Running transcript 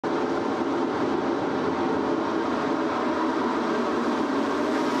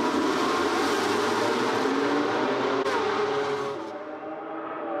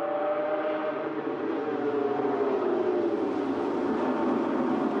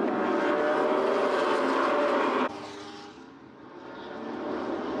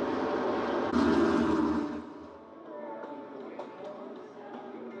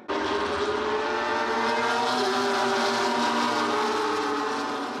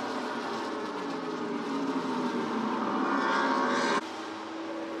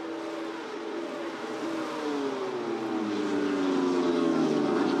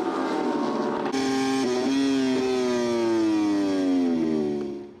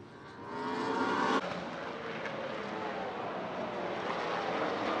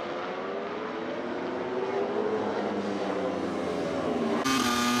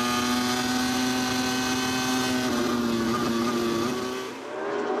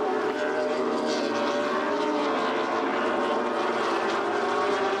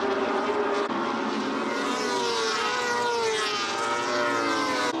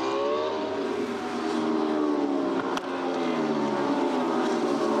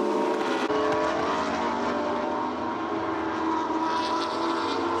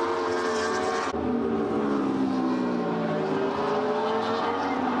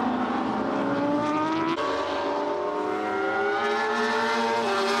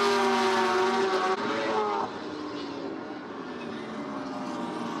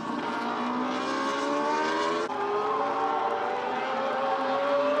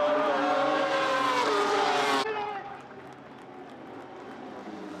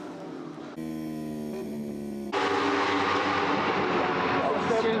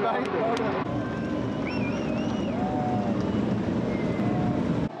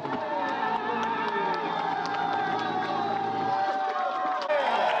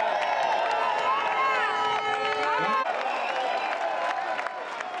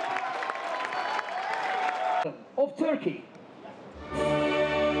Of Turkey.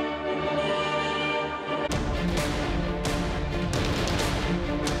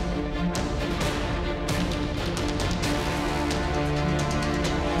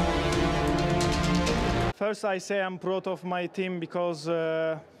 First, I say I'm proud of my team because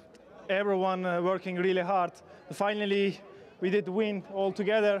everyone working really hard. Finally, we did win all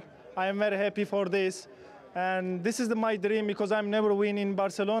together. I am very happy for this. And this is my dream because I'm never win in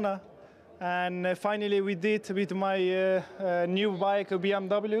Barcelona. And finally, we did with my new bike,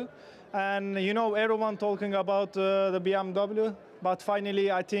 BMW. And you know, everyone talking about the BMW. But finally,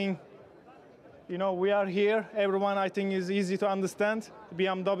 I think, you know, we are here. Everyone, I think, is easy to understand.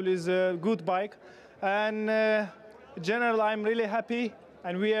 BMW is a good bike. And in general, I'm really happy.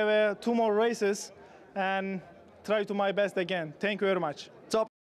 And we have 2 more races and try to my best again. Thank you very much.